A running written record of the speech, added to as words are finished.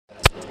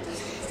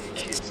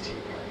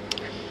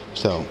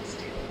So,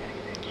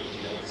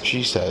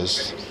 she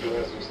says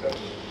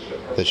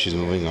that she's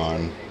moving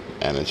on,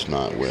 and it's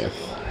not with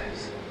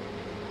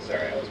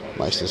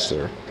my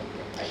sister.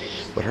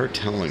 But her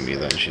telling me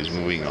that she's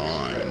moving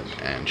on,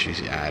 and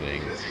she's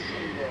adding,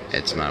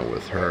 it's not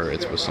with her,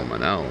 it's with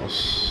someone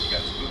else,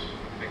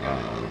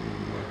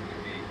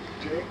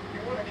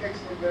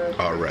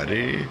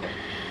 already.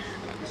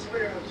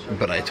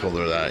 But I told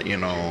her that,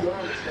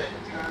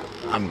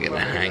 I'm gonna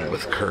hang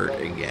with Kurt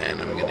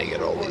again. I'm gonna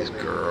get all these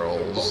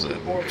girls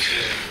and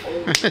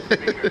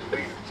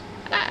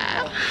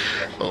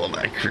all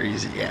that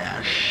crazy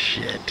ass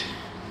shit.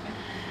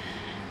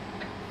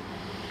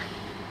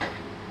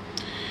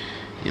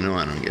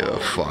 I don't give a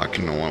fuck.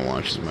 No one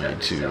watches my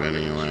YouTube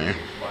anyway.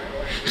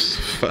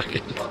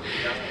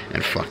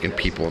 Fucking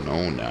people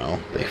know now.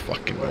 They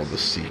fucking know the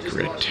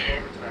secret.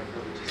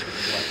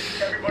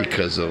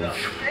 Because of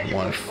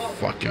one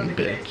fucking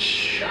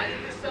bitch.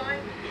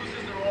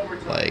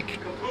 Like,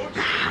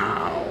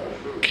 how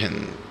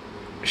can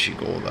she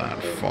go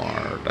that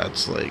far?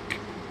 That's like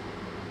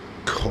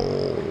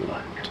cold.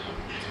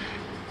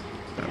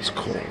 That's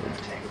cold.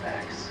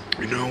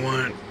 You know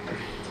what?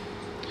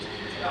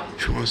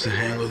 She wants to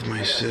hang with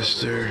my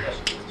sister.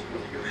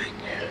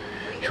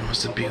 She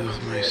wants to be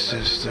with my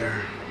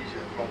sister.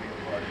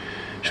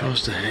 She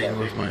wants to hang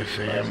with my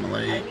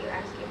family.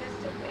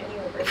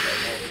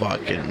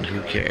 Fucking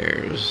who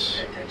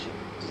cares?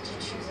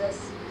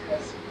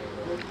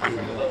 I'm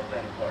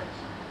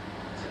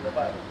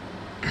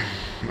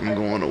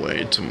going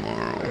away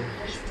tomorrow.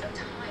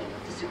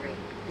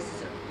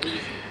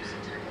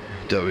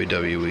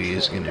 WWE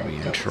is going to be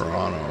in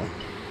Toronto.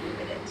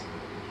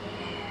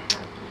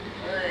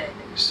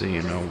 So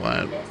you know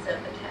what?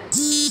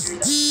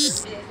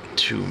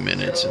 2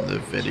 minutes in the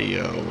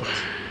video,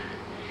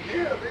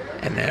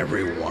 and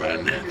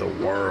everyone, the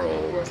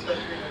world,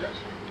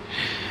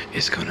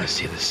 is gonna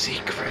see the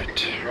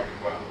secret.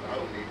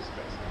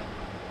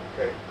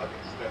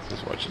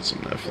 Just watching some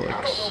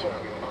Netflix.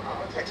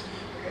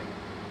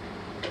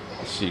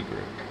 The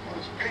secret.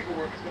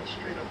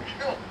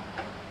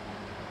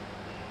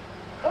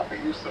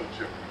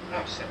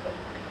 I'm simple.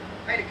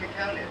 I had a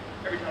cacao nib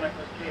every time I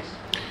put a case.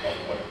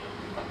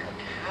 A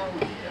cacao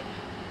nib.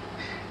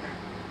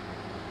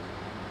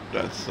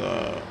 That's,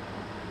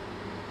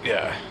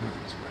 yeah.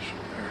 Nothing special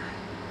there.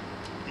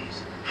 These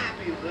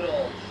happy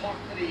little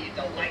chocolatey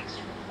delights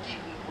from deep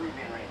in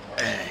Peruvian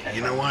rainforest. Hey,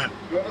 you know what?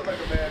 You look like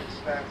a man who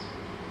smacks.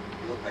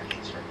 You look like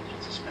he's starting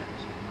to suspect.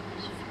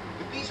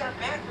 But these aren't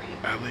bad for you.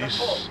 At least.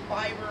 They're full of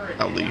fiber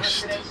and At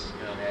least.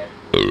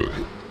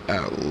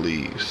 At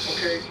least.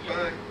 Okay,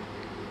 fine.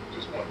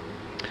 Just one.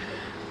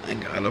 I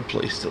got a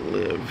place to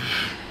live.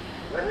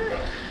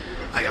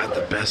 I got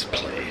the best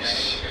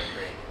place.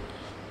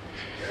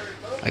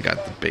 I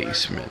got the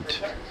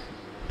basement.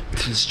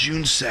 Since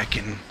June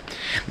 2nd.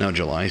 Now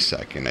July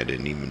 2nd, I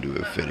didn't even do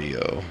a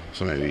video.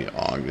 So maybe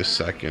August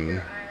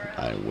 2nd,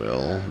 I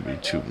will. It'll be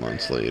 2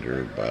 months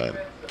later,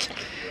 but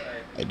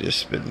I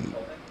just been,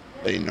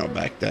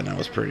 back then I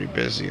was pretty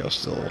busy. I was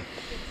still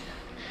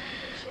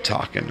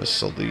talking to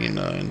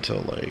Selena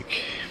until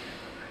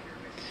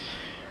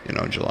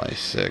July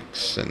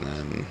 6th, and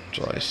then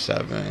July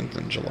 7th,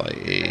 and July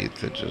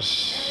 8th. It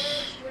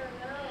just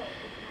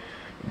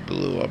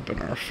blew up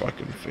in our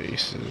fucking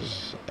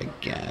faces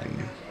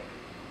again.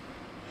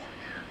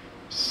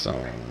 So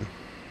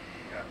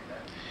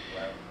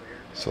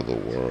the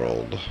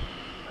world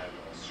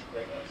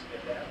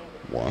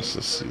wants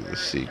to see the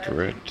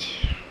secret.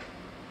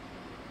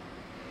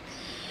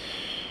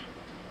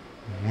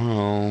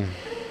 Well,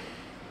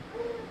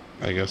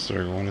 I guess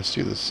they're going to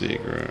see the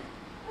secret.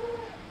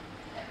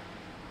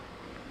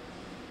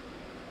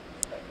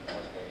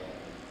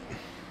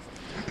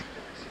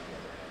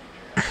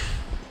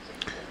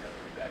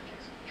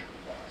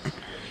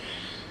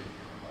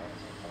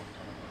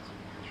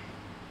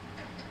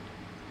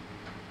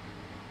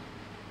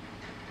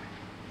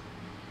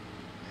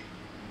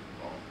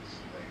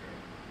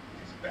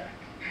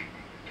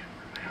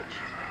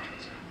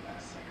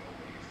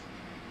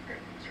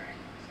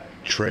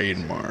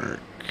 Trademark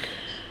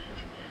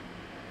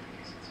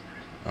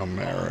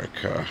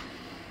America.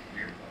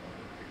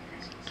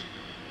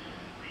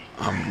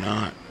 I'm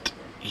not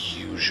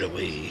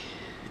usually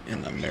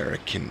an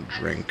American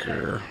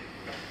drinker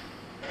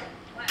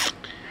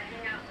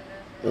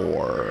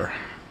or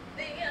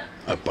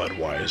a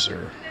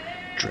Budweiser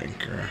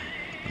drinker.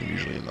 I'm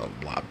usually the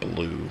La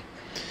Blue.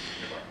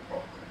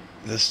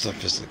 This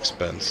stuff is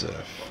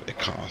expensive. It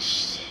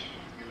costs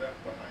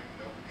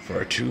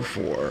for a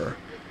 2-4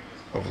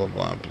 of the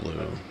La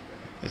Blue.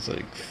 It's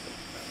like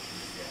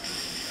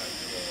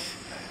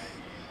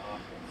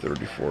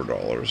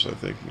 $34, I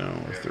think now,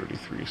 or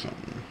 33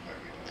 something.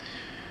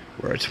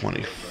 Where a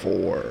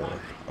 24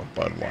 of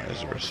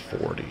Budweiser is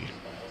 40.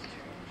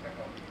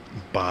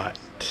 But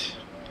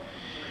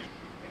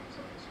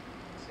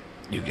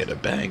you get a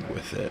bag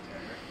with it.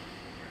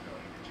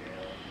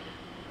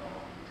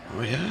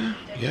 Oh yeah?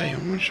 Yeah, you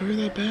want me to show you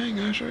that bag?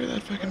 I'll show you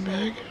that fucking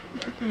bag.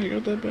 I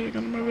got that bag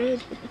under my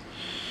bed.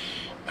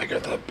 I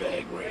got that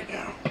bag right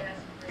now.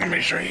 Let me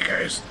show you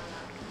guys.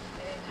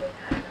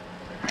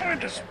 I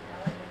just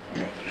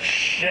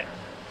shit.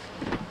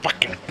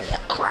 Fucking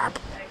crap.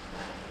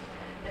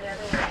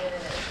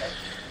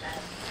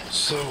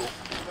 So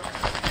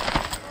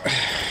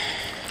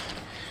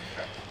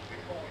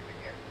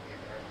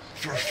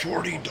for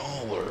 $40,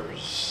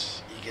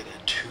 you get a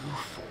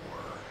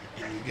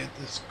 2-4, and you get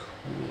this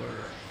cooler.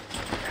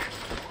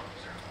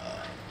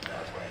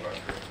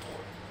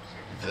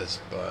 This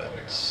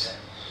Buds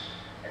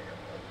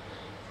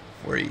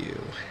for you.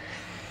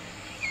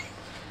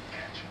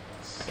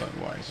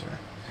 Budweiser.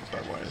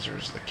 Budweiser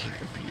is the king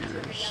of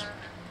beers.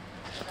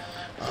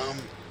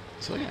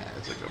 So yeah,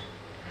 it's like a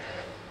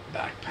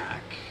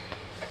backpack,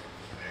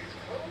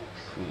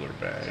 cooler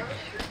bag.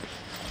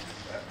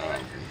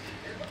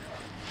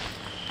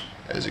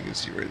 As you can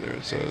see right there,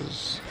 it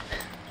says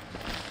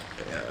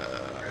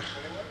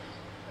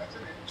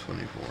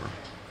 24.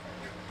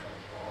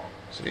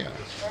 So yeah,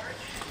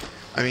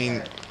 I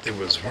mean, it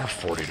was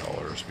worth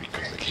 $40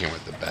 because it came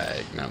with the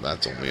bag. Now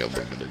that's only a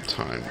limited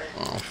time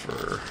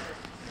offer.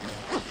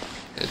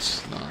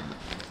 It's not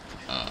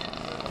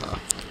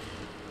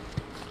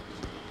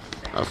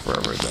for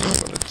everything,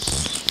 but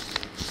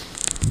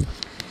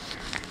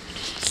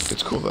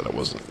it's cool that it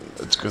wasn't.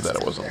 It's good that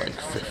it wasn't like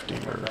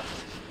 $50 or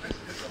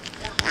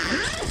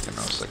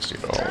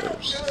 $60.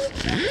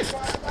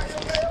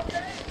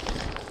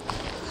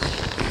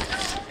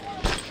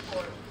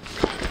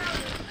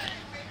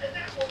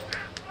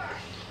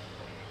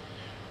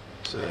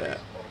 So yeah,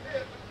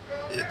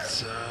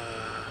 it's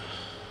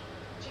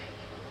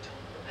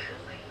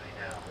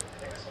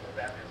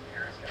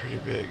pretty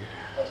big.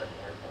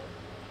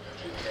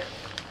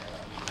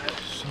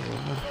 So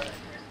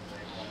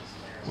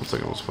looks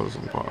like I was put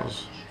on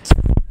pause.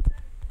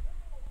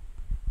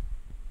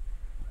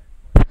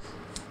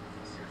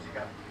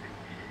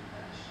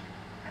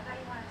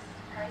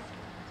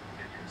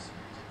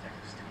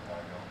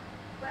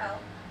 Well,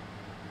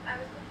 I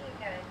was looking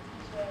at a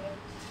DJ,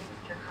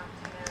 your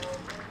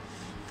cocktails,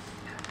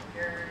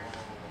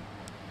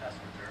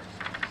 passengers.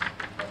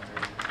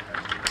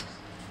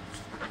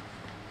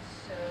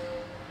 So,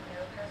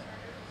 no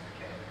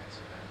passengers?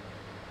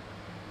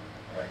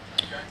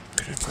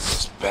 Gonna put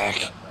this back.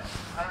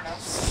 I don't know.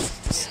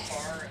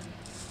 Far and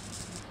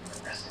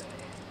arrested me.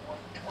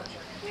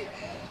 Torture me.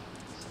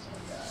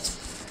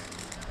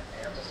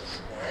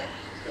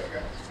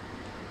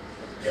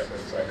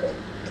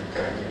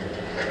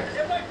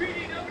 NYPD,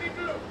 nobody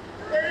move!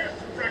 Where's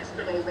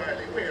Braxton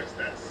O'Reilly? Where's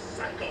that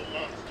psycho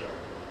monster?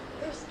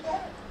 They're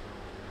scared.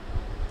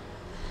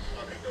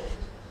 How they doing?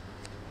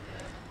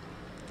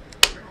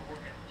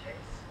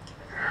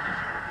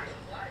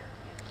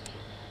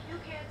 You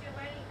can't do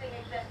anything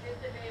except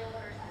disobey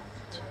orders.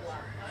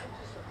 I'm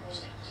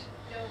disappointed.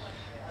 No one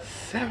cares.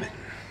 7.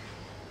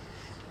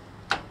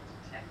 You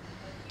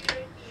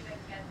didn't even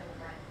get the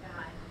right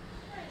side.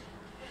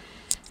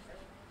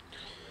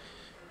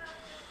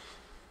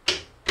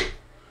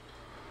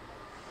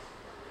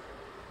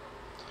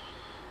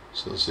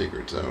 So the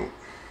secret's out.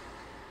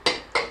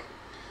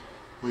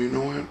 Well, you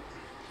know what?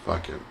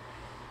 Fuck it.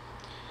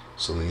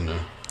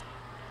 Selena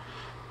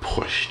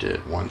pushed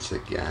it once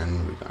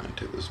again. We got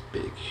into this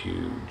big,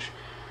 huge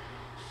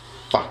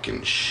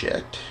fucking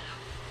shit.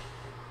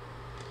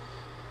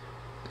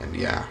 And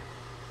yeah.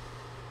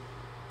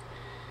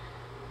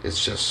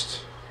 It's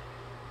just...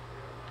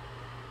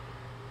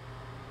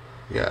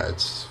 yeah,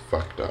 it's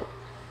fucked up.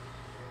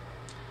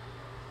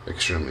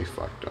 Extremely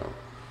fucked up.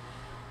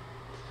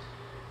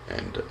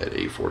 And at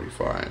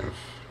 8:45,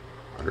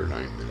 under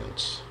 9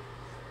 minutes,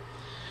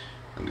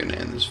 I'm gonna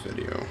end this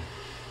video,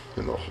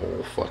 and the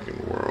whole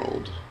fucking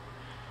world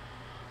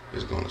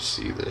is gonna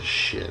see this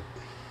shit,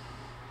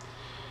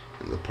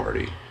 and the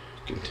party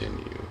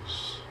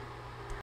continues.